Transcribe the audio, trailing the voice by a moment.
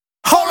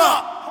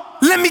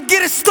Let me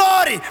get it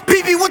started.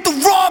 BB with the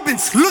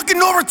Robins,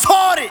 looking all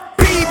retarded.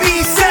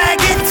 BB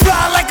sagging,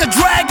 fly like a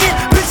dragon.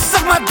 Bitch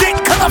suck my dick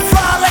 'cause I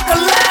fly like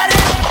Aladdin.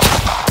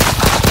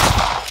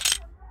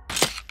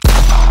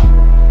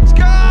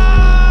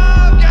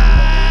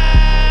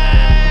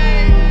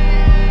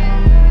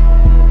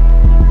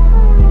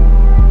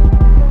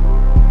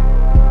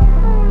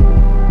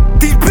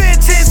 These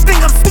bitches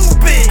think I'm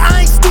stupid.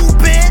 I ain't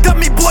stupid.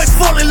 Dummy boy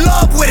fall in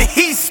love with it.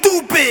 He's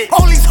stupid.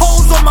 All these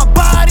hoes on my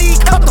body,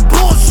 cut the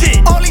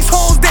bullshit. All these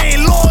hoes, they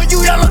ain't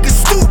loyal, y'all looking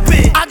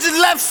stupid. I just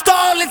left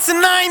Starlets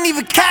and I ain't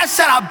even cash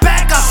out. I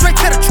back out straight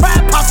to the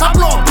trap house, I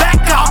blow it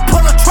back out.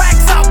 Pull the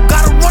tracks out,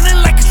 got her running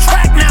like a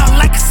track now.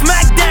 Like a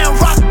smackdown,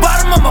 rock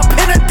bottom, I'ma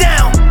pin her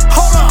down.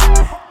 Hold up,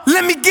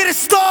 let me get it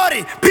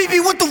started. BB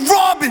with the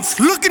Robins,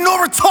 looking all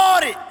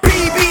retarded.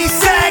 BB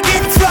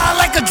sagging, fly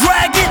like a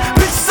dragon.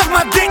 Bitch suck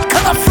my dick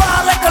 'cause I fly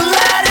like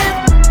Aladdin.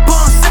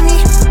 Bum send me,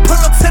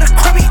 pull up to the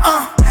cribby,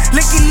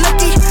 licky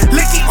licky,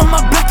 licky on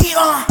my blicky,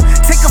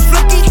 take a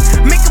flicky,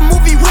 make a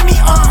movie with me,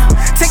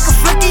 take a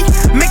flicky,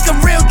 make a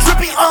real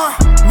drippy,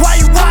 Why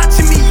you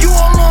watching me? You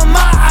all on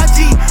my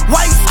IG.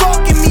 Why you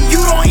stalking me? You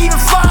don't even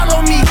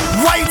follow me.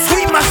 Why you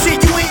tweet my shit?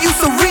 You ain't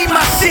used to read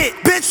my shit.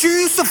 Bitch, you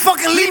used to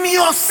fucking leave me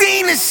on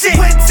scene and shit.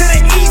 Went to the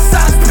east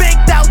side,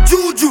 spanked out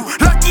Juju.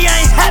 Lucky I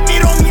ain't had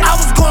it on me, I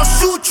was gonna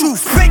shoot you.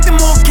 Spanked him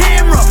on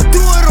camera,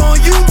 do it on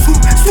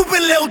YouTube.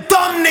 Stupid little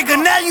dumb nigga,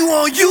 now you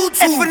on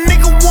YouTube. If a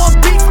nigga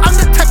want beef, I'm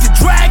the type to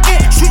drag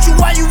it. Shoot you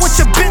while you with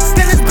your bitch